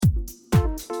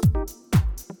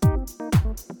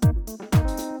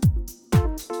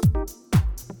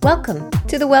Welcome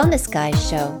to the Wellness Guys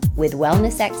Show with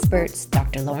wellness experts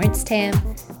Dr. Lawrence Tam,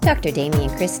 Dr. Damien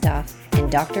Christoph,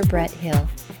 and Dr. Brett Hill.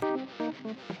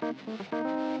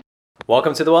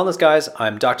 Welcome to the Wellness Guys.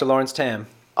 I'm Dr. Lawrence Tam.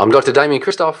 I'm Dr. Damien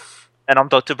Christoph. And I'm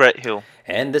Dr. Brett Hill.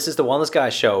 And this is the Wellness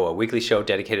Guys Show, a weekly show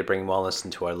dedicated to bringing wellness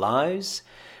into our lives.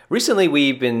 Recently,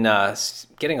 we've been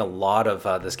getting a lot of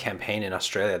this campaign in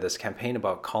Australia, this campaign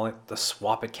about calling it the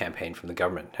Swap It campaign from the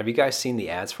government. Have you guys seen the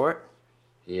ads for it?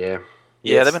 Yeah.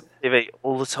 Yeah, they've been on TV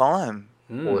all the time.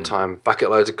 All the time.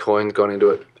 Bucket loads of coin gone into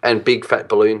it. And big fat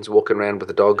balloons walking around with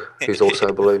a dog who's also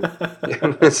a balloon.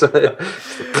 So,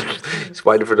 just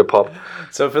waiting for it to pop.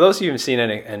 So for those of you who've seen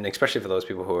it, and especially for those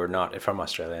people who are not from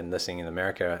Australia and listening in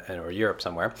America or Europe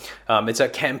somewhere, it's a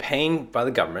campaign by the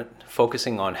government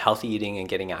focusing on healthy eating and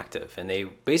getting active. And they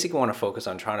basically want to focus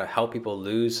on trying to help people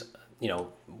lose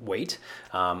weight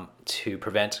to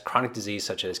prevent chronic disease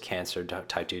such as cancer,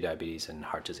 type 2 diabetes, and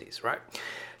heart disease, right?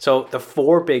 So the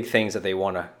four big things that they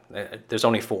want to, there's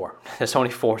only four. There's only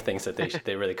four things that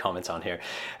they really comment on here.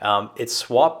 It's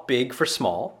swap big for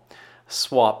small,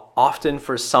 swap often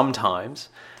for sometimes,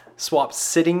 swap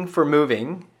sitting for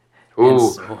moving.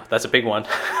 Ooh. That's a big one.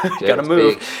 Yeah, Gotta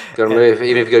move. Gotta move,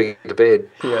 even if you gotta get to bed.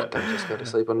 Yeah. Don't just go to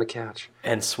sleep on the couch.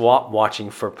 And swap watching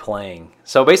for playing.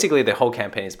 So basically the whole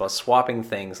campaign is about swapping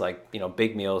things like,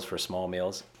 big meals for small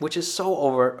meals, which is so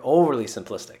overly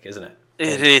simplistic, isn't it?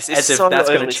 It is. As if that's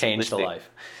going to change the life.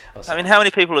 I mean, how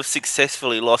many people have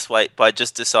successfully lost weight by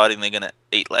just deciding they're going to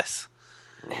eat less?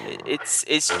 It's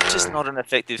just not an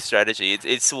effective strategy.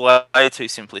 It's way too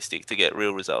simplistic to get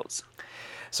real results.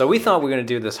 So we thought we were going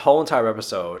to do this whole entire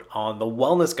episode on the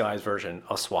Wellness Guys version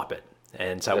of Swap It.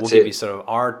 And we'll give you sort of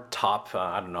our top,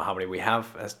 I don't know how many we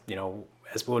have, as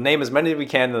we'll name as many as we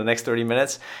can in the next 30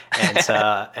 minutes.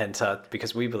 And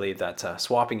because we believe that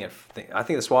swapping it, I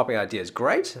think the swapping idea is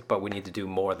great, but we need to do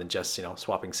more than just,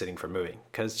 swapping sitting for moving.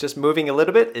 Because just moving a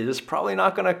little bit is probably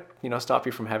not going to, stop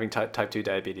you from having type 2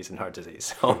 diabetes and heart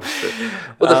disease. So,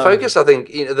 well, the focus, I think,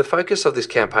 the focus of this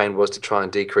campaign was to try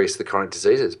and decrease the chronic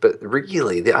diseases. But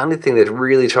really, the only thing they're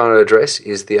really trying to address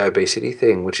is the obesity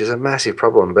thing, which is a massive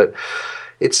problem. But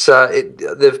it's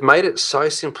they've made it so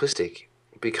simplistic,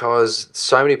 because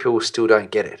so many people still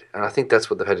don't get it. And I think that's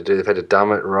what they've had to do. They've had to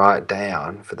dumb it right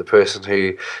down for the person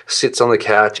who sits on the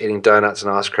couch eating donuts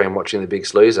and ice cream watching The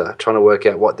Biggest Loser, trying to work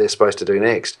out what they're supposed to do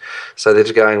next. So they're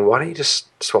just going, why don't you just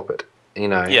swap it?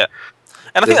 Yeah.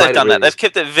 And I think they've done that. They've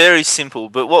kept it very simple.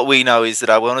 But what we know is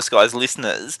that our Wellness Guys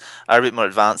listeners are a bit more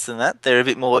advanced than that. They're a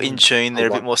bit more in tune. They're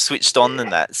a bit more switched on than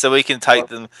that. So we can take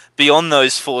them beyond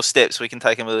those 4 steps. We can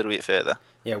take them a little bit further.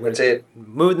 Yeah, we're going to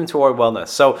move them toward wellness.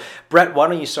 So, Brett, why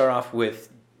don't you start off with,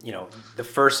 the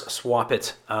first swap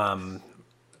it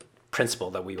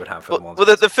principle that we would have for the wellness?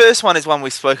 Well, the first one is one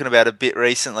we've spoken about a bit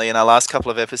recently in our last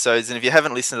couple of episodes. And if you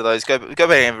haven't listened to those, go back and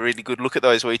have a really good look at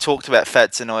those where we talked about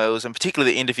fats and oils, and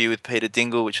particularly the interview with Peter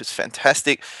Dingle, which was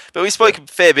fantastic. But we spoke a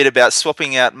fair bit about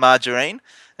swapping out margarine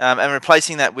and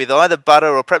replacing that with either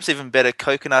butter or perhaps even better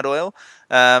coconut oil.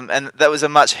 And that was a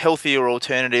much healthier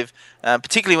alternative,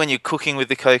 particularly when you're cooking with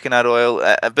the coconut oil.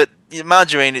 But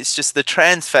margarine, it's just the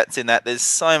trans fats in that. There's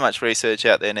so much research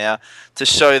out there now to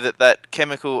show that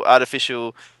chemical,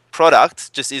 artificial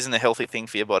product just isn't a healthy thing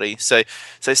for your body. So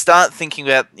start thinking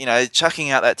about,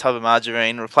 chucking out that type of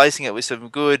margarine, replacing it with some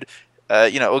good,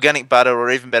 organic butter,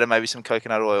 or even better, maybe some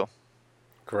coconut oil.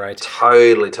 Great.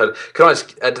 Totally. Can I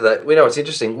just add to that? It's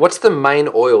interesting. What's the main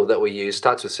oil that we use?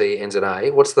 Starts with C, ends in A.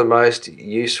 What's the most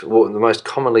the most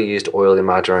commonly used oil in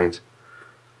margarines?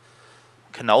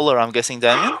 Canola, I'm guessing,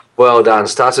 Damien. Well done.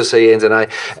 Starts with C, ends in A.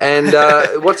 And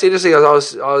what's interesting, I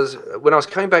was when I was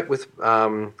coming back with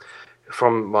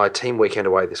from my team weekend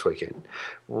away this weekend,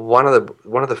 one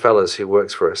of the fellas who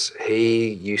works for us,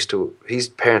 his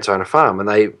parents own a farm, and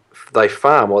they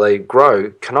farm or they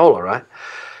grow canola, right?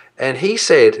 And he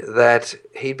said that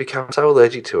he'd become so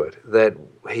allergic to it that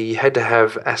he had to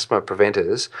have asthma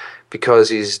preventers because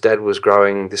his dad was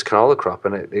growing this canola crop,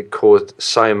 and it caused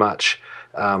so much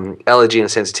allergy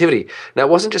and sensitivity. Now, it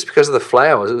wasn't just because of the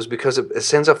flowers. It was because it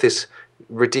sends off this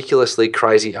ridiculously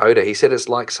crazy odor. He said it's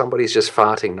like somebody's just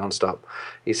farting nonstop.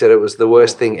 He said it was the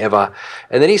worst thing ever.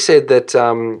 And then he said that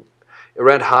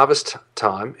around harvest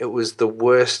time, it was the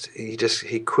worst. He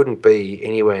couldn't be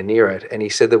anywhere near it. And he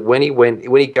said that when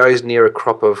he goes near a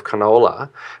crop of canola,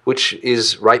 which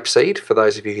is rapeseed, for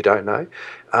those of you who don't know,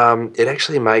 it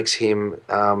actually makes him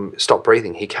stop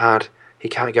breathing. He can't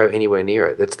go anywhere near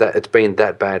it. It's been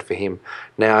that bad for him.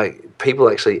 Now, people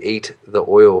actually eat the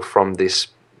oil from this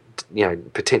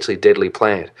potentially deadly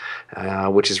plant,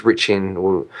 which is rich in,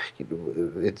 or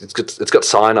it's got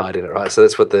cyanide in it, right? So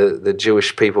that's what the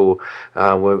Jewish people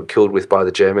were killed with by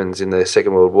the Germans in the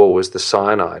Second World War, was the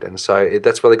cyanide, and so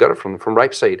that's where they got it from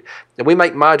rapeseed. And we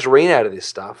make margarine out of this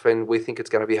stuff, and we think it's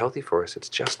going to be healthy for us. It's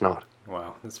just not.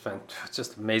 Wow, it's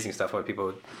just amazing stuff what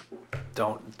people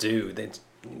don't do.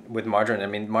 With margarine, I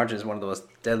mean, margarine is one of the most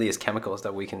deadliest chemicals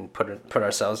that we can put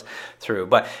ourselves through.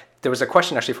 But there was a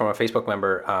question actually from a Facebook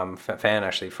member, fan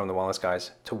actually, from the Wellness Guys,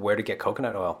 to where to get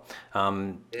coconut oil.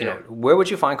 Where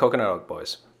would you find coconut oil,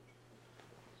 boys?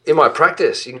 In my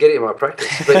practice, you can get it in my practice.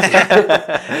 But,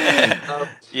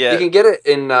 you can get it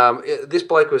in. This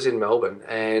bloke was in Melbourne,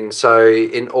 and so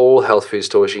in all health food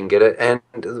stores you can get it. And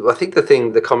I think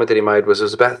the comment that he made was it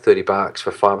was about $30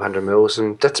 for 500 mils,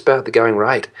 and that's about the going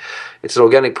rate. It's an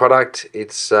organic product.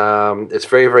 It's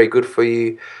very, very good for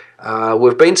you.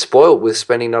 We've been spoiled with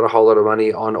spending not a whole lot of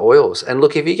money on oils. And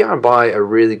look, if you go and buy a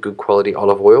really good quality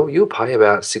olive oil, you'll pay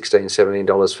about $16,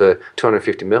 $17 for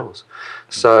 250 mils.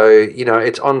 So,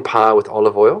 it's on par with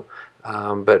olive oil,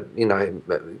 but,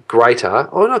 greater,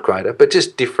 or not greater, but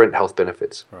just different health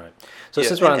benefits. Right. So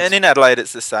and in Adelaide,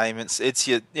 it's the same. It's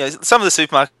your, some of the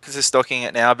supermarkets are stocking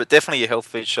it now, but definitely your health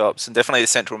food shops and definitely the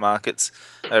central markets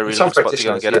are really the spot to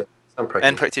go and get it.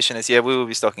 And practititioners, we will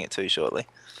be stocking it too shortly.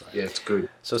 Yeah, it's good.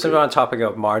 So since we're on topic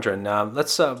of margarine,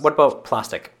 let's. What about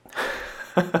plastic?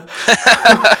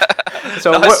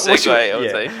 So nice segue, I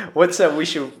would say. What's we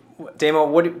should, Damo?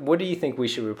 What do you think we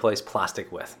should replace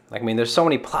plastic with? Like, I mean, there's so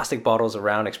many plastic bottles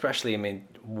around, especially. I mean,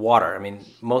 water. I mean,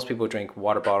 most people drink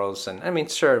water bottles, and I mean,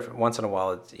 sure, once in a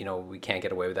while, it's, we can't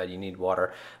get away with that. You need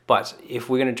water, but if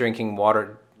we're going to drinking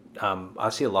water, I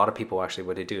see a lot of people actually.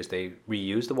 What they do is they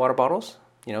reuse the water bottles.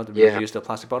 Reuse the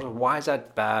plastic bottles. Why is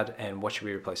that bad, and what should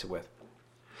we replace it with?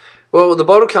 Well, the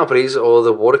bottle companies or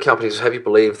the water companies have you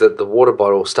believe that the water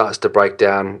bottle starts to break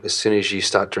down as soon as you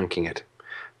start drinking it.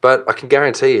 But I can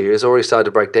guarantee you it's already started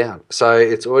to break down. So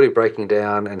it's already breaking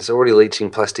down and it's already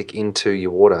leaching plastic into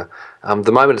your water.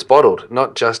 The moment it's bottled,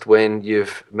 not just when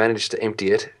you've managed to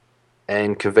empty it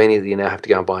and conveniently you now have to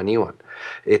go and buy a new one.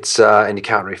 It's and you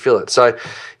can't refill it. So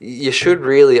you should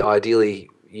really ideally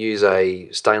use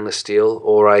a stainless steel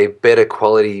or a better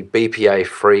quality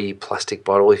BPA-free plastic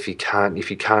bottle if you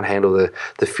can't handle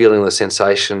the feeling, the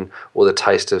sensation, or the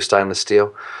taste of stainless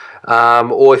steel.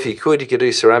 Or if you could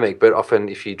do ceramic, but often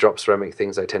if you drop ceramic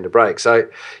things, they tend to break. So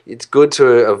it's good to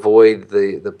avoid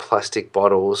the plastic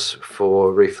bottles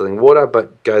for refilling water,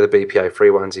 but go the BPA-free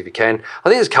ones if you can. I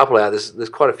think there's a couple out. There's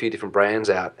quite a few different brands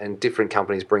out, and different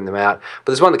companies bring them out.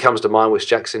 But there's one that comes to mind which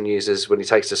Jackson uses when he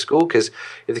takes to school, because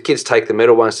if the kids take the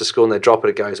metal ones to school and they drop it,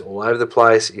 it goes all over the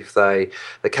place. If they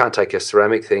can't take a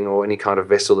ceramic thing or any kind of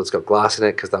vessel that's got glass in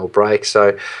it because they'll break.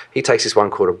 So he takes this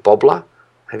one called a bobbler.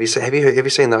 Have you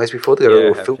seen those before? They've got a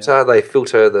little filter. Yeah. They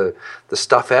filter the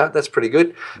stuff out. That's pretty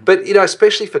good. But,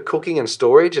 especially for cooking and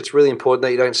storage, it's really important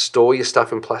that you don't store your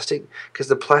stuff in plastic, because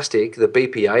the plastic, the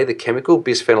BPA, the chemical,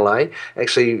 bisphenol A,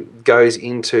 actually goes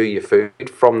into your food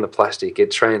from the plastic.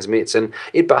 It transmits and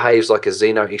it behaves like a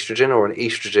xenoestrogen or an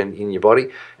estrogen in your body.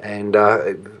 And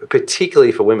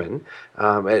particularly for women,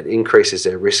 it increases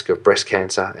their risk of breast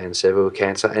cancer and cervical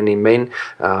cancer, and in men,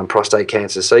 prostate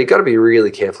cancer. So you've got to be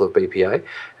really careful of BPA,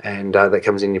 and that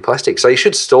comes in your plastic. So you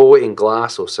should store in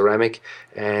glass or ceramic,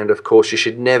 and of course you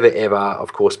should never ever,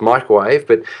 of course, microwave.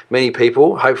 But many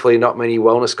people, hopefully not many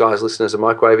Wellness Guys listeners, are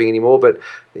microwaving anymore, but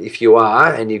if you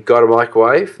are and you've got a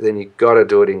microwave, then you've got to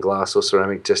do it in glass or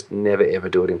ceramic. Just never ever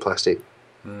do it in plastic.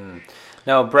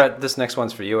 Now, Brett, this next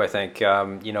one's for you, I think.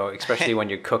 Especially when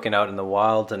you're cooking out in the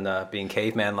wild and being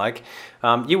caveman-like.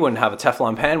 You wouldn't have a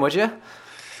Teflon pan, would you?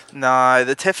 No,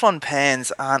 the Teflon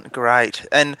pans aren't great.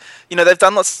 And, they've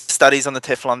done lots of studies on the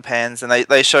Teflon pans, and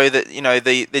they show that,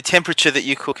 the temperature that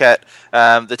you cook at,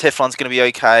 the Teflon's going to be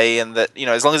okay, and that,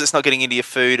 as long as it's not getting into your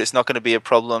food, it's not going to be a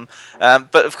problem.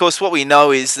 But, of course, what we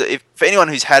know is that for anyone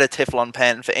who's had a Teflon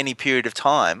pan for any period of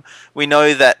time, we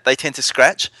know that they tend to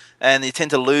scratch, and they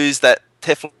tend to lose that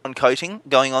Teflon coating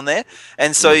going on there.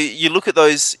 And so you look at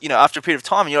those, after a period of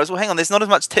time, and you realize, well, hang on, there's not as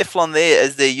much Teflon there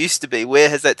as there used to be. Where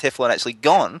has that Teflon actually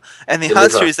gone? And the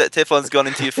answer is that Teflon's gone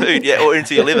into your food, or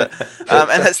into your liver.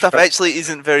 And that stuff actually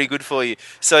isn't very good for you.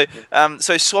 So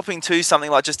so swapping to something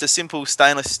like just a simple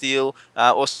stainless steel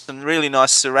or some really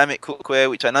nice ceramic cookware,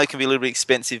 which I know can be a little bit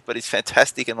expensive, but it's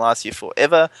fantastic and lasts you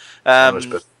forever.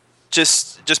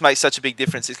 Just makes such a big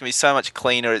difference. It's going to be so much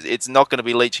cleaner. It's not going to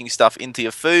be leaching stuff into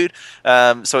your food.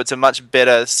 So it's a much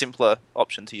better, simpler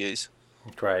option to use.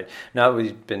 Right. Now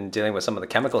we've been dealing with some of the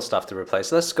chemical stuff to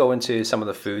replace. Let's go into some of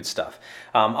the food stuff.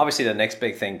 Obviously, the next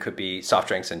big thing could be soft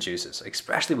drinks and juices,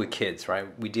 especially with kids, right?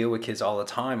 We deal with kids all the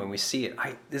time and we see it.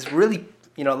 This really,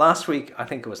 last week, I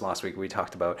think it was last week, we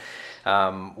talked about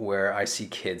where I see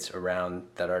kids around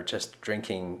that are just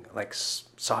drinking like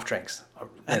soft drinks.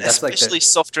 And especially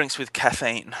soft drinks with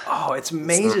caffeine. Oh, it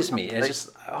amazes me. It's just,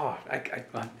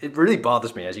 it really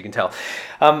bothers me, as you can tell.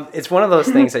 It's one of those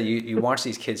things that you watch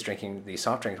these kids drinking these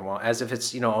soft drinks as if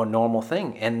it's, a normal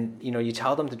thing. And, you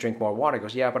tell them to drink more water. It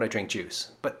goes, yeah, but I drink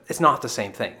juice. But it's not the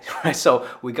same thing, right? So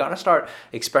we got to start,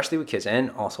 especially with kids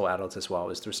and also adults as well,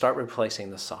 is to start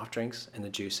replacing the soft drinks and the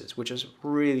juices, which is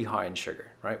really high in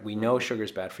sugar, right? We know sugar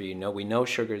is bad for you. We know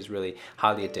sugar is really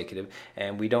highly addictive,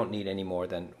 and we don't need any more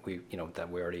than that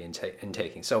we're already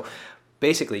intaking. So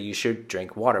basically you should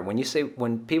drink water.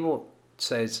 When people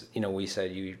says, we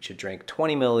said you should drink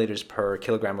 20 milliliters per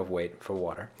kilogram of weight for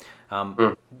water.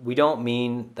 We don't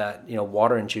mean that,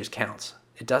 water and juice counts.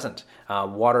 It doesn't.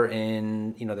 Water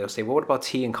in, they'll say, well, what about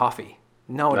tea and coffee?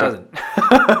 No, it doesn't.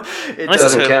 It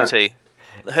doesn't count. Tea.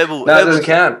 It doesn't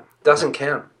count. Doesn't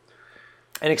count.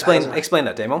 And explain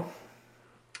that, Damo.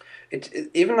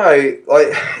 Even though,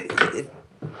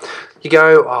 you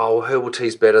go, oh, herbal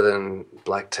tea's better than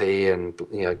black tea, and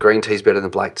green tea's better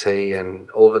than black tea, and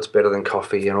all of it's better than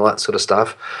coffee, and all that sort of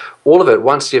stuff. All of it,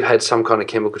 once you've had some kind of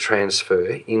chemical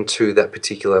transfer into that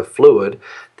particular fluid,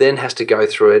 then has to go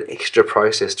through an extra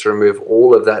process to remove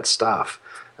all of that stuff,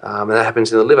 and that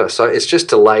happens in the liver. So it's just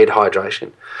delayed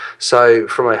hydration. So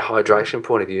from a hydration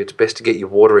point of view, it's best to get your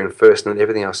water in first, and then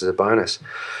everything else is a bonus.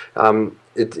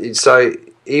 So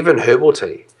even herbal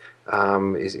tea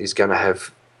is going to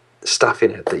have stuff in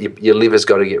it that your liver's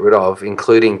got to get rid of,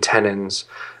 including tannins,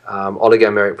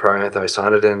 oligomeric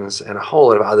proanthocyanidins, and a whole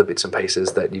lot of other bits and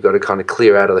pieces that you've got to kind of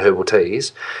clear out of the herbal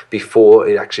teas before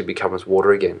it actually becomes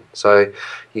water again. So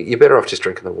you're better off just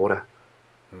drinking the water.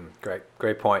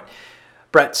 Great point.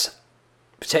 Brett,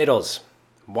 potatoes.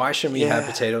 Why shouldn't we have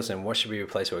potatoes, and what should we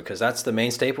replace it with? Because that's the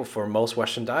main staple for most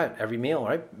Western diet, every meal,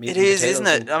 right? It is, isn't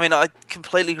it? I mean, I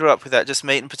completely grew up with that. Just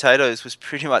meat and potatoes was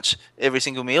pretty much every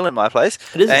single meal in my place.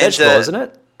 It is a vegetable, isn't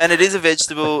it? And it is a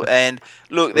vegetable, and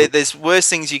look, there's worse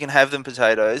things you can have than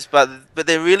potatoes, but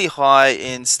they're really high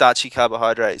in starchy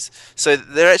carbohydrates. So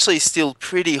they're actually still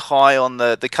pretty high on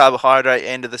the carbohydrate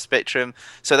end of the spectrum.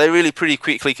 So they really pretty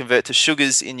quickly convert to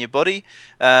sugars in your body.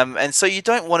 And so you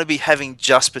don't want to be having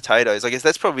just potatoes. I guess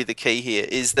that's probably the key here,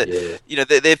 is that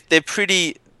they're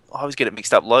pretty. I always get it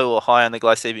mixed up, low or high on the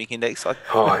glycemic index. I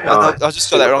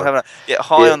just got that wrong, haven't I? Yeah,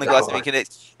 high on the glycemic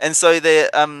index. And so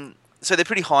they're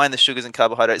pretty high in the sugars and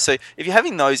carbohydrates. So if you're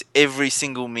having those every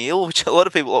single meal, which a lot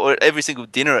of people, or every single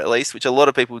dinner at least, which a lot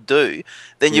of people do,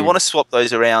 then you want to swap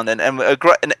those around. And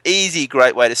an easy,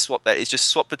 great way to swap that is just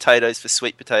swap potatoes for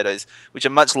sweet potatoes, which are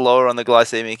much lower on the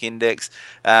glycemic index.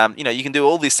 You can do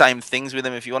all the same things with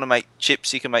them. If you want to make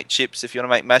chips, you can make chips. If you want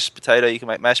to make mashed potato, you can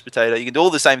make mashed potato. You can do all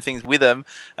the same things with them,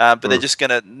 but they're just going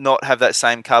to not have that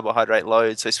same carbohydrate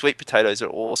load. So sweet potatoes are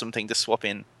an awesome thing to swap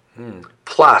in.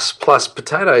 Plus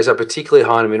potatoes are particularly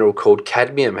high in a mineral called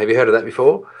cadmium. Have you heard of that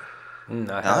before?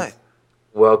 I have.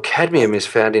 Well, cadmium is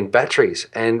found in batteries,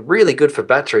 and really good for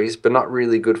batteries, but not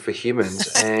really good for humans.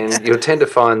 And you'll tend to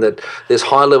find that there's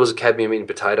high levels of cadmium in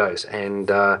potatoes. And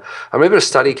I remember a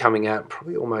study coming out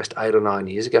probably almost 8 or 9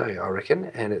 years ago, I reckon,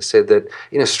 and it said that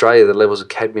in Australia the levels of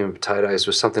cadmium in potatoes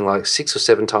was something like 6 or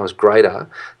 7 times greater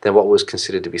than what was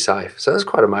considered to be safe. So that's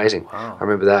quite amazing. Wow. I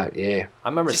remember that, yeah. I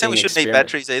remember. Do you think we shouldn't eat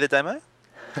batteries either, Damo?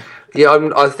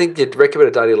 Yeah, I think the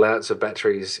recommended daily allowance of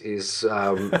batteries is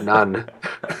none.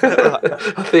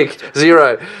 I think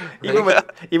 0.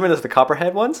 Even as the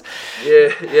copperhead ones?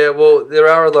 Yeah. Well, there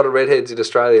are a lot of redheads in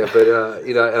Australia, but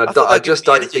and I just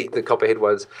don't think the copperhead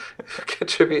ones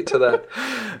contribute to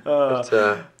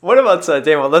that. What about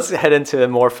Damo? Let's head into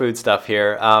more food stuff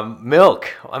here.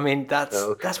 Milk. I mean,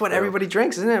 that's what everybody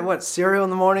drinks, isn't it? What, cereal in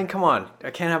the morning? Come on,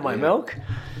 I can't have my milk.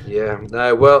 Yeah,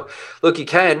 no, well, look, you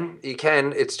can.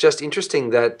 It's just interesting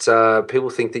that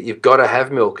people think that you've got to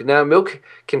have milk. Now, milk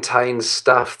contains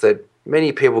stuff that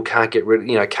many people can't get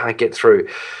through.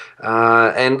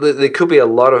 And there could be a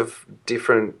lot of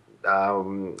different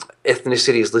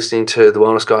ethnicities listening to the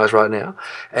Wellness Guys right now,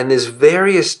 and there's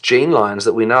various gene lines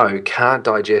that we know can't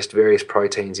digest various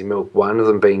proteins in milk, one of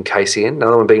them being casein,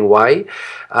 another one being whey.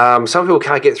 Some people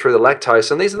can't get through the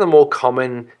lactose, and these are the more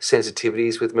common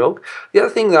sensitivities with milk. The other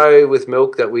thing, though, with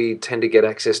milk that we tend to get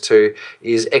access to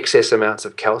is excess amounts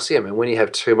of calcium, and when you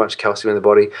have too much calcium in the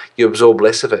body, you absorb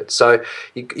less of it. So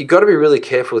you've got to be really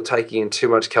careful with taking in too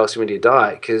much calcium into your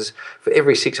diet, because for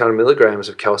every 600 milligrams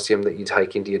of calcium that you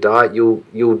take into your diet, you'll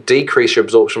decrease your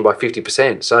absorption by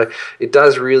 50%. So it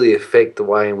does really affect the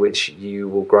way in which you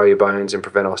will grow your bones and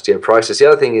prevent osteoporosis. The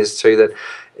other thing is too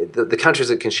that the countries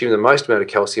that consume the most amount of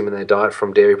calcium in their diet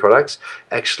from dairy products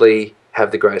actually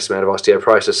have the greatest amount of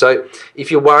osteoporosis. So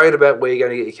if you're worried about where you're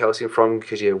going to get your calcium from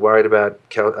because you're worried about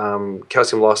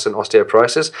calcium loss and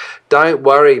osteoporosis, don't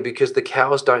worry, because the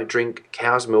cows don't drink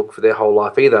cow's milk for their whole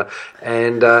life either,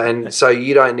 and so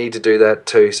you don't need to do that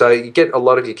too. So you get a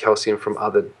lot of your calcium from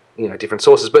other different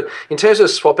sources. But in terms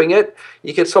of swapping it,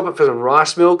 you can swap it for some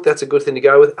rice milk. That's a good thing to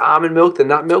go with. Almond milk, the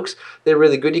nut milks, they're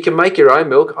really good. You can make your own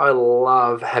milk. I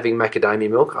love having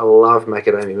macadamia milk. I love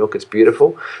macadamia milk. It's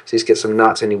beautiful. So you just get some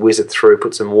nuts and you whiz it through,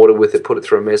 put some water with it, put it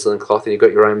through a meslin cloth, and you've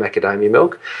got your own macadamia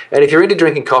milk. And if you're into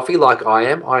drinking coffee like I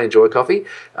am, I enjoy coffee,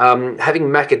 having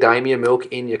macadamia milk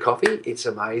in your coffee, it's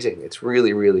amazing. It's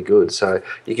really, really good. So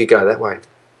you could go that way.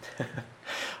 I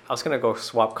was going to go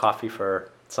swap coffee for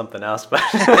something else, but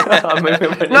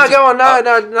no, go on. No.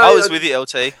 I was with you,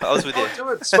 LT. I was with you. Do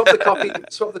it. Swap the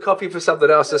coffee for something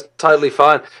else. It's totally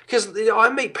fine. Because I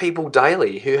meet people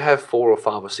daily who have 4 or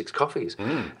 5 or 6 coffees,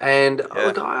 and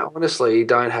look, I honestly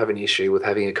don't have an issue with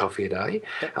having a coffee a day,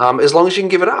 as long as you can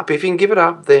give it up. If you can give it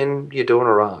up, then you're doing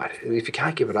all right. If you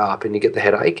can't give it up and you get the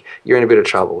headache, you're in a bit of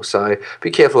trouble. So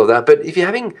be careful of that. But if you're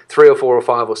having 3 or 4 or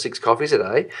 5 or 6 coffees a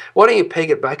day, why don't you peg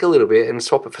it back a little bit and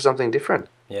swap it for something different?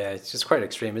 Yeah, it's just quite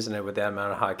extreme, isn't it, with that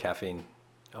amount of high caffeine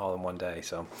all in one day.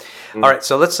 So, all right,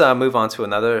 so let's move on to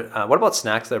another. What about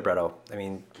snacks there, Bretto? I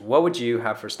mean, what would you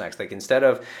have for snacks? Like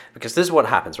because this is what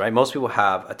happens, right? Most people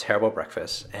have a terrible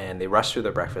breakfast and they rush through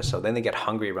their breakfast. So then they get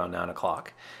hungry around 9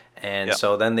 o'clock. And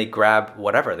so then they grab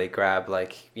whatever. They grab a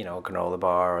granola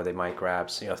bar, or they might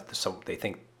grab, so they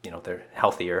think, they're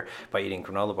healthier by eating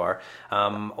granola bar,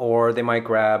 or they might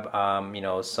grab,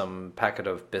 some packet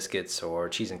of biscuits or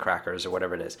cheese and crackers or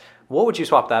whatever it is. What would you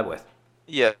swap that with?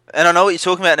 Yeah, and I know what you're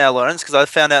talking about now, Lawrence, because I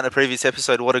found out in a previous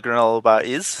episode what a granola bar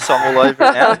is, so I'm all over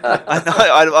it now.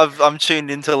 I know I'm tuned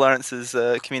into Lawrence's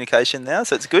communication now,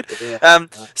 so it's good. Yeah.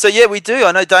 So yeah, we do.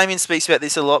 I know Damien speaks about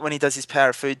this a lot when he does his Power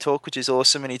of Food talk, which is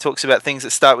awesome, and he talks about things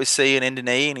that start with C and end in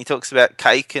E, and he talks about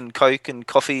cake and Coke and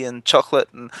coffee and chocolate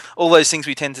and all those things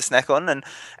we tend to snack on,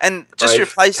 and just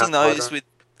replacing those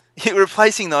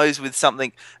with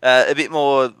something a bit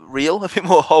more real, a bit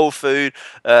more whole food,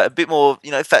 a bit more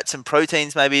fats and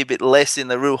proteins, maybe a bit less in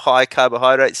the real high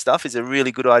carbohydrate stuff is a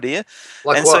really good idea.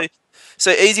 Like what? So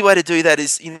easy way to do that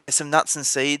is some nuts and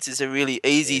seeds is a really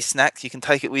easy snack. You can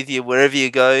take it with you wherever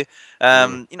you go.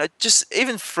 Just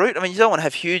even fruit. I mean, you don't want to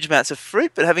have huge amounts of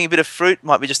fruit, but having a bit of fruit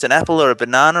might be just an apple or a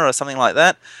banana or something like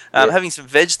that. Having some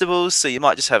vegetables, so you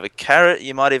might just have a carrot.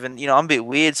 You might even, I'm a bit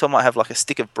weird, so I might have like a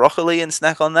stick of broccoli and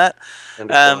snack on that.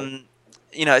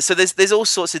 So there's all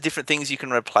sorts of different things you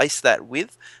can replace that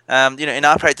with. In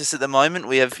our practice at the moment,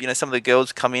 we have, some of the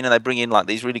girls come in and they bring in like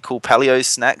these really cool paleo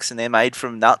snacks, and they're made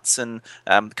from nuts and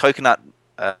coconut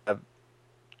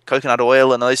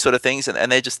oil and those sort of things,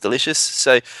 and they're just delicious.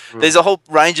 So there's a whole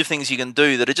range of things you can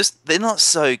do that are they're not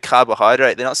so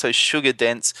carbohydrate, they're not so sugar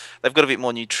dense, they've got a bit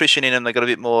more nutrition in them, they've got a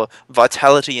bit more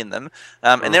vitality in them,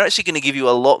 and they're actually going to give you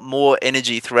a lot more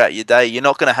energy throughout your day. You're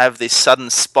not going to have this sudden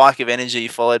spike of energy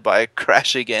followed by a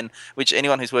crash again, which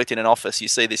anyone who's worked in an office, you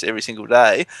see this every single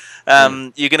day.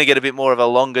 You're going to get a bit more of a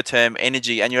longer term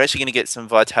energy, and you're actually going to get some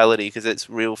vitality because it's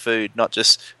real food, not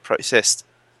just processed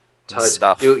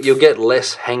stuff. You'll get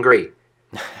less hangry.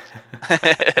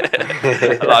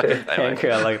 I like it.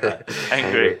 Angry, I like that.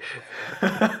 Angry.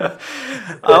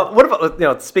 What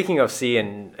about speaking of C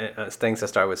and things that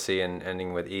start with C and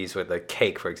ending with E's, with like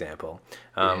cake, for example?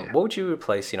 What would you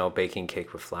replace baking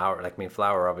cake with flour? Like,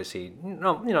 flour obviously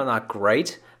not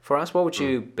great for us. What would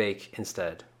you bake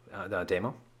instead,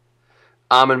 Damo?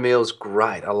 Almond meal's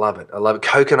great. I love it.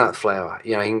 Coconut flour.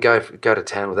 You can go to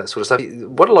town with that sort of stuff.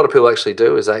 What a lot of people actually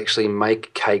do is they actually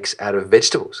make cakes out of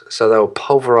vegetables. So they'll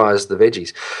pulverize the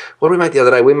veggies. What did we make the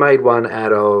other day? We made one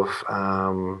out of,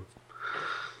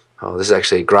 this is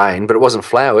actually grain, but it wasn't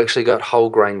flour. We actually got whole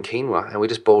grain quinoa, and we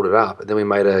just boiled it up. And then we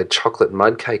made a chocolate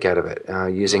mud cake out of it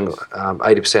using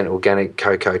 80% organic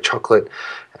cocoa chocolate.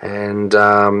 And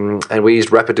we used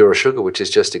Rapadura sugar, which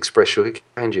is just express sugar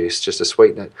cane juice, just to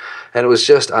sweeten it. And it was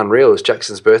just unreal. It was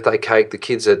Jackson's birthday cake. The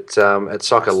kids at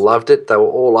soccer loved it. They were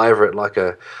all over it like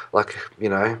I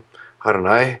don't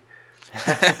know.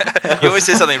 You always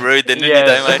say something rude then, didn't you,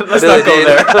 Damo? Let's not go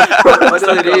there.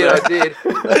 I did.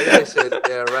 I said,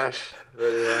 rash.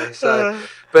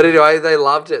 But anyway, they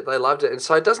loved it. And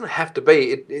so it doesn't have to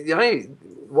be.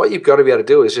 What you've got to be able to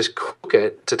do is just cook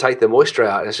it to take the moisture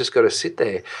out, and it's just got to sit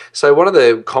there. So one of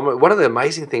the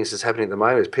amazing things that's happening at the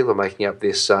moment is people are making up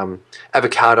this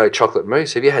avocado chocolate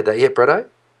mousse. Have you had that yet, Bretto?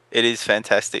 It is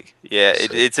fantastic. Yeah,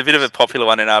 it's a bit of a popular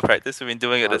one in our practice. We've been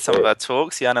doing it at some of our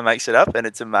talks. Yana makes it up, and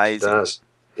it's amazing. It does.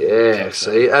 Yeah,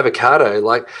 see, avocado,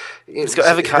 like... It's got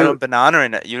avocado and banana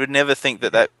in it. You would never think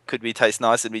that could taste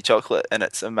nice and be chocolate, and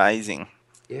it's amazing.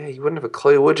 Yeah, you wouldn't have a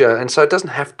clue, would you? And so it doesn't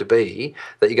have to be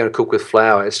that you're going to cook with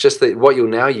flour. It's just that what you'll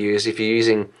now use, if you're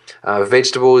using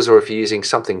vegetables or if you're using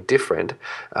something different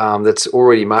that's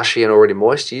already mushy and already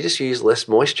moist, you just use less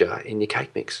moisture in your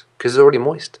cake mix because it's already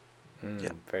moist.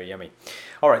 Very yummy.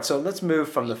 All right, so let's move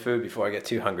from the food before I get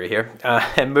too hungry here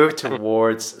and move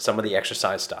towards some of the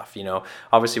exercise stuff. You know,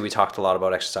 obviously we talked a lot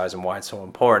about exercise and why it's so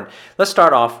important. Let's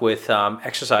start off with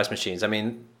exercise machines. I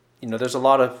mean, you know, there's a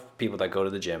lot of people that go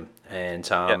to the gym and,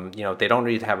 you know, they don't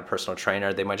need to have a personal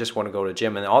trainer. They might just want to go to the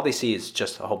gym and all they see is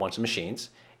just a whole bunch of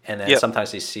machines. And then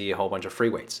sometimes they see a whole bunch of free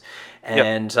weights,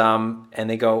 and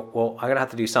they go, well, I'm gonna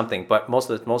have to do something. But most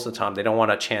of the time, they don't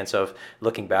want a chance of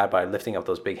looking bad by lifting up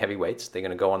those big heavy weights. They're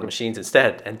gonna go on the machines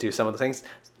instead and do some of the things,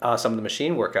 some of the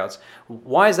machine workouts.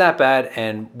 Why is that bad?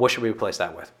 And what should we replace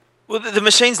that with? Well, the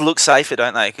machines look safer,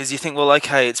 don't they? Because you think, well,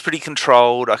 okay, it's pretty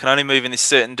controlled. I can only move in this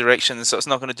certain direction, so it's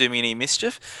not going to do me any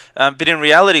mischief. But in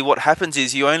reality, what happens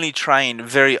is you only train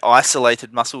very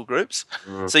isolated muscle groups.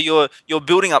 So you're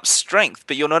building up strength,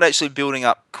 but you're not actually building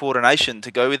up coordination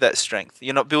to go with that strength.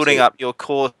 You're not building up your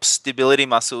core stability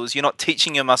muscles. You're not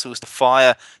teaching your muscles to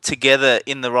fire together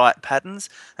in the right patterns.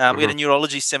 We had a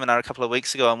neurology seminar a couple of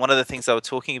weeks ago, and one of the things they were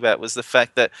talking about was the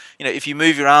fact that, you know, if you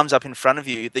move your arms up in front of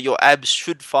you, that your abs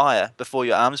should fire before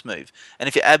your arms move. And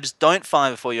if your abs don't fire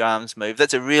before your arms move,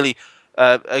 that's a really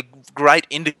a great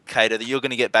indicator that you're going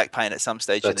to get back pain at some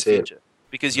stage in the future.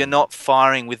 Because you're not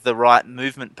firing with the right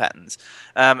movement patterns.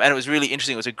 And it was really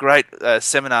interesting. It was a great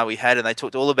seminar we had, and they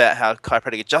talked all about how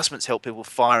chiropractic adjustments help people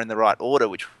fire in the right order,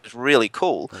 which was really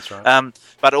cool. That's right.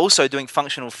 But also doing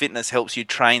functional fitness helps you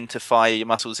train to fire your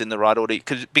muscles in the right order.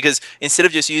 Because instead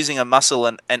of just using a muscle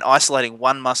and isolating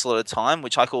one muscle at a time,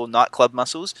 which I call nightclub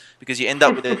muscles, because you end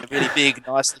up with a really big,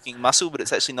 nice-looking muscle, but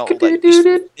it's actually not all that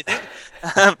useful.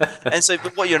 And so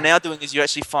but what you're now doing is you're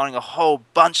actually firing a whole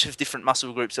bunch of different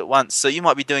muscle groups at once. So you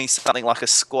might be doing something like a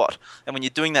squat, and when you're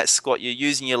doing that squat, you're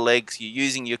using your legs, you're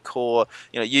using your core,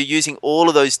 you know, you're using all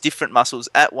of those different muscles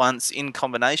at once in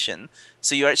combination.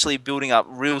 So you're actually building up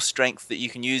real strength that you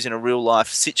can use in a real life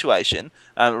situation,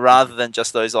 rather than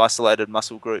just those isolated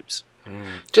muscle groups.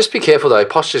 Just be careful though.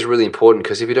 Posture is really important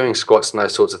because if you're doing squats and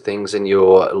those sorts of things and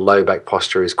your low back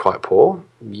posture is quite poor,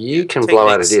 you can blow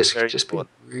out a disc. Just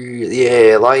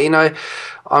be, like, you know,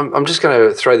 I'm just going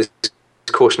to throw this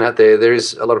caution out there. There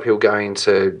is a lot of people going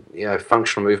to, you know,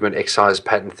 functional movement, exercise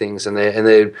pattern things, and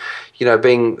they're you know,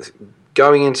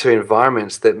 going into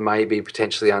environments that may be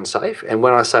potentially unsafe. And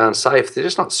when I say unsafe, they're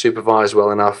just not supervised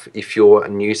well enough if you're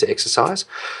new to exercise.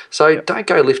 So don't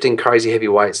go lifting crazy heavy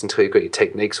weights until you've got your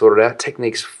technique sorted out.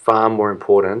 Technique's far more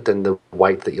important than the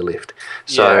weight that you lift.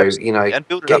 So, you know, and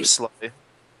build it up slowly.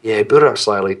 Yeah, build it up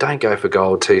slowly. Don't go for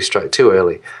gold too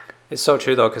early. It's so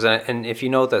true though, because and if you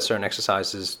know that certain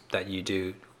exercises that you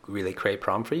do really create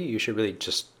problem for you, you should really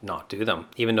just not do them,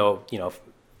 even though, you know,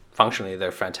 functionally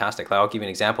they're fantastic. Like, I'll give you an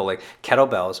example. Like,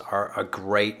 kettlebells are a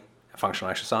great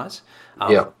functional exercise,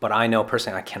 but I know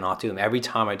personally I cannot do them. Every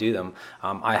time I do them,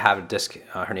 I have a disc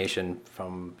herniation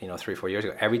from 3-4 years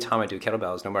ago. Every time I do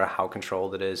kettlebells, no matter how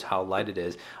controlled it is, how light it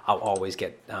is, I'll always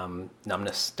get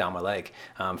numbness down my leg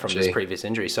from this previous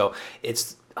injury. So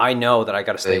I know that I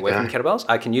got to stay away from kettlebells.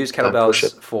 I can use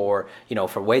kettlebells for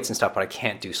weights and stuff, but I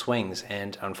can't do swings.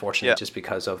 And unfortunately, just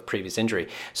because of previous injury.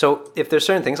 So if there's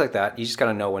certain things like that, you just got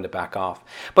to know when to back off.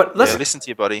 But let's listen to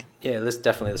your body. Yeah, let's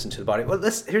definitely listen to the body. Well,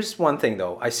 here's one thing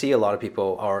though. I see a lot of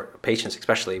people, or patients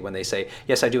especially, when they say,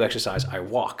 "Yes, I do exercise. I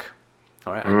walk."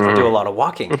 All right, I do a lot of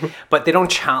walking, but they don't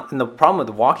challenge. And the problem with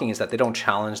the walking is that they don't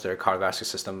challenge their cardiovascular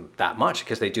system that much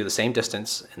because they do the same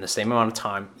distance in the same amount of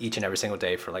time each and every single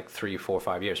day for like 3, 4,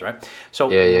 5 years, right? So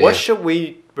what should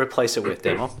we replace it with,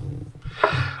 Damo?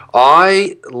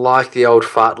 I like the old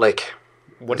fartlek.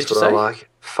 What did you say? I like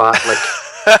fartlek.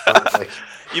 Fartlek.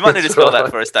 You might need to spell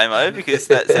that for us, Damo, because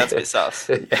that sounds a bit sus.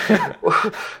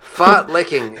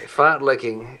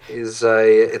 Fartlecking is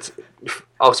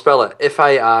I'll spell it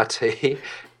Fartlek.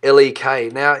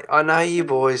 Now, I know you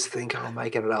boys think I'm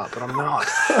making it up, but I'm not.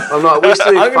 I'm not.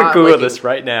 I'm going to Google this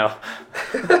right now.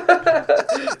 Fartlek.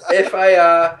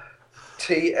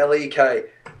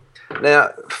 Now,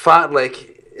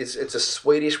 fartlek it's a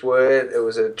Swedish word. It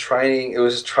was training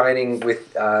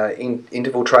with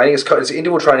interval training. It's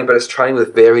interval training, but it's training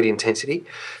with varied intensity.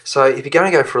 So if you're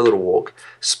going to go for a little walk,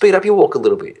 speed up your walk a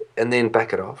little bit, and then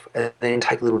back it off, and then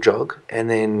take a little jog, and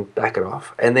then back it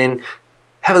off, and then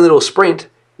have a little sprint.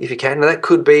 if you can. Now, that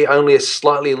could be only a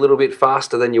little bit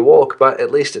faster than you walk, but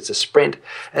at least it's a sprint.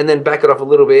 And then back it off a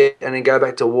little bit and then go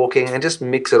back to walking and just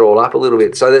mix it all up a little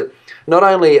bit so that not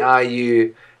only are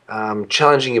you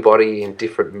challenging your body in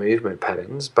different movement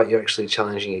patterns, but you're actually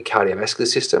challenging your cardiovascular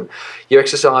system. You're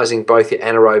exercising both your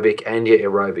anaerobic and your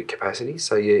aerobic capacity.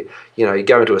 So you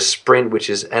go into a sprint, which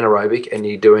is anaerobic, and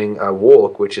you're doing a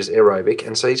walk, which is aerobic.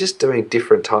 And so you're just doing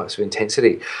different types of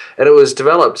intensity. And it was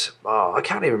developed, I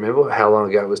can't even remember how long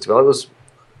ago it was developed. It was,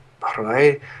 I don't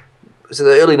know, was it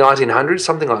the early 1900s,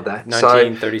 something like that?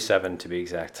 1937 to be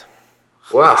exact.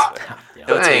 Wow. Yeah.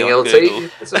 Dang,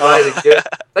 LT. That's amazing. Yeah.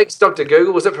 Thanks, Dr.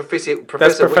 Google. Was that Professor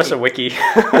That's Professor Wiki.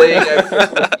 There you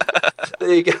go.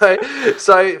 There you go.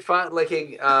 So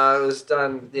fartlecking was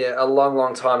done a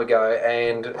long time ago,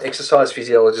 and exercise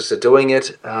physiologists are doing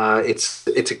it. It's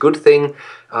a good thing.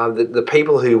 The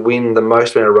people who win the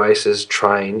most amount of races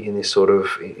train in this sort of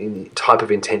type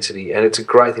of intensity, and it's a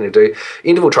great thing to do.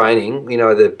 Interval training,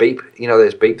 the beep,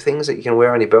 those beep things that you can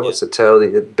wear on your belts that tell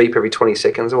the beep every 20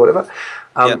 seconds or whatever.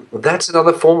 That's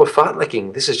another form of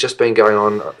fartlecking. This has just been going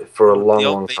on for a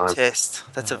long beep time. Test.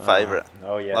 That's a favourite.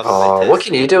 Oh yeah. What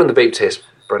can you do in the beep test,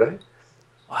 Bretto?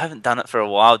 I haven't done it for a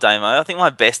while, Damo. I think my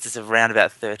best is around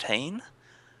about 13.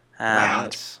 Wow,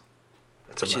 that's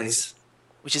amazing.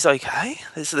 Which is okay.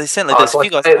 There's certainly there's a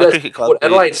few guys in my cricket club. Port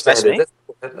Adelaide standard.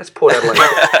 That's Port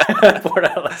Adelaide. Port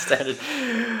Adelaide standard.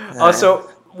 Also,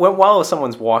 while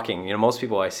someone's walking, most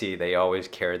people I see, they always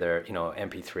carry their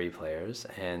MP3 players,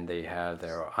 and they have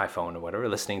their iPhone or whatever,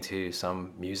 listening to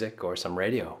some music or some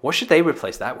radio. What should they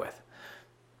replace that with?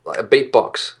 Like a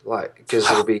beatbox, because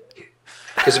it'll be.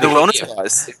 The wellness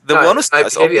guys. The wellness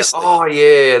guys, obviously. Oh,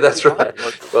 yeah, that's right.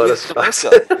 Wellness guys.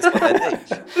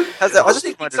 I was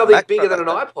thinking something bigger than an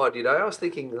iPod, I was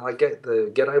thinking like get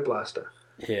the Ghetto Blaster.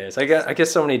 Yes, I get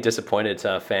so many disappointed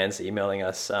fans emailing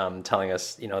us, telling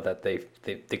us, that they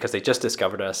because they just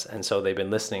discovered us, and so they've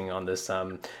been listening on this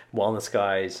Wellness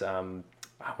Guys,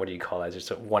 what do you call that?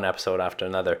 Just one episode after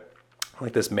another,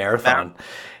 like this marathon.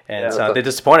 And so they're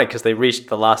disappointed because they reached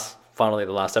finally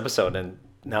the last episode, and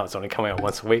now it's only coming out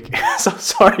once a week. So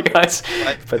sorry, guys.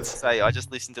 I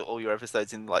just listened to all your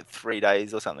episodes in like 3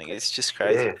 days or something. It's just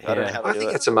crazy. Yeah, I don't know how I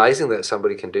think it's amazing that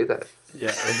somebody can do that.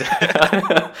 Yeah,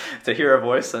 to hear our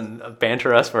voice and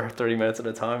banter us for 30 minutes at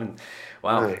a time. And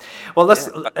wow. Right. Well, let's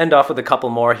end off with a couple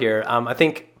more here. I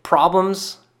think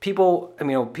problems. People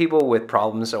with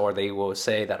problems, or they will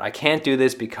say that I can't do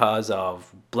this because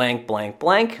of blank, blank,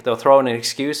 blank. They'll throw in an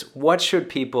excuse. What should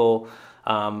people,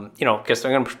 because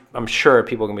I'm sure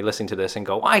people are going to be listening to this and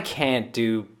go, I can't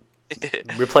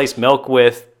replace milk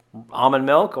with almond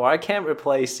milk, or I can't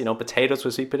replace, potatoes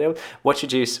with sweet potatoes. What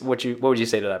would you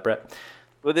say to that, Brett?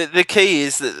 Well, the key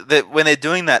is that when they're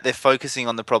doing that, they're focusing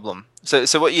on the problem. So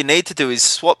what you need to do is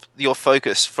swap your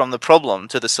focus from the problem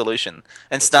to the solution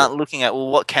and start looking at, well,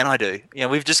 what can I do?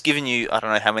 We've just given you, I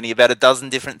don't know how many, about a dozen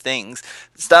different things.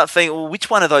 Start thinking, well, which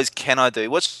one of those can I do?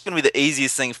 What's going to be the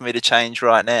easiest thing for me to change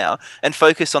right now? And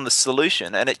focus on the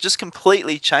solution. And it just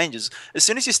completely changes. As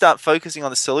soon as you start focusing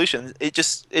on the solution, it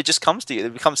just comes to you.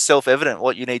 It becomes self-evident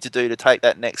what you need to do to take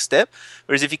that next step.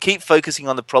 Whereas if you keep focusing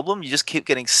on the problem, you just keep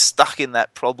getting stuck in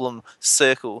that problem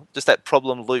circle, just that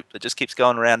problem loop that just keeps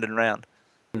going round and round.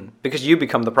 Because you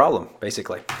become the problem,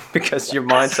 basically, because your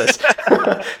mind says.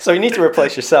 So you need to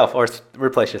replace yourself or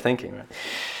replace your thinking, right?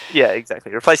 Yeah,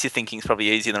 exactly. Replace your thinking is probably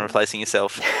easier than replacing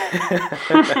yourself.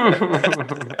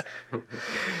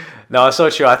 No, it's so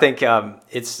true. I think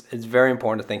it's very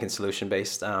important to think in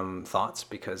solution-based thoughts,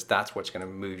 because that's what's going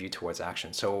to move you towards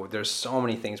action. So there's so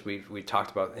many things we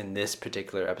talked about in this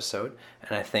particular episode,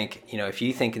 and I think if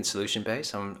you think in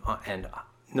solution-based and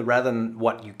rather than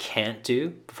what you can't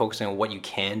do, focusing on what you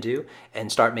can do, and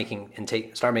start making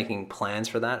plans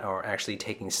for that, or actually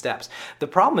taking steps. The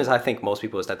problem is, I think most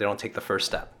people, is that they don't take the first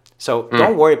step. So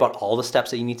don't worry about all the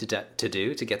steps that you need to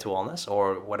do to get to wellness,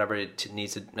 or whatever it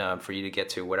needs to, for you to get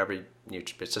to whatever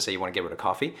let's just say you want to get rid of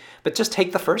coffee, but just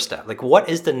take the first step. Like, what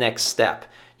is the next step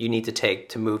you need to take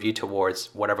to move you towards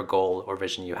whatever goal or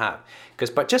vision you have?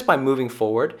 But just by moving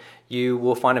forward, you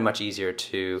will find it much easier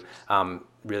to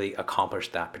really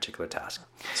accomplish that particular task.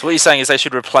 So what you're saying is they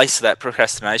should replace that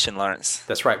procrastination, Lawrence.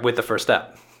 That's right, with the first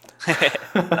step.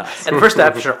 Nice. And the first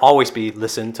step should always be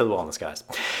listen to the Wellness Guys.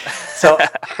 So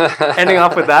ending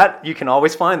off with that, you can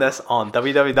always find us on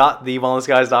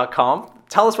www.thewellnessguys.com.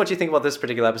 Tell us what you think about this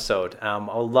particular episode. I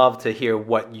would love to hear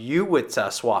what you would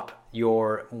swap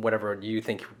your whatever you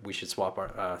think we should swap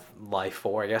our life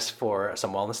for, I guess, for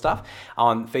some wellness stuff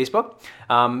on Facebook.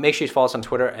 Make sure you follow us on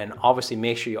Twitter, and obviously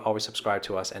make sure you always subscribe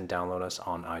to us and download us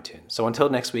on iTunes. So until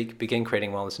next week, begin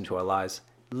creating wellness into our lives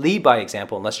lead by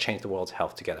example, and let's change the world's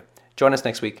health together. Join us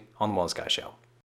next week on The Wellness Guy Show.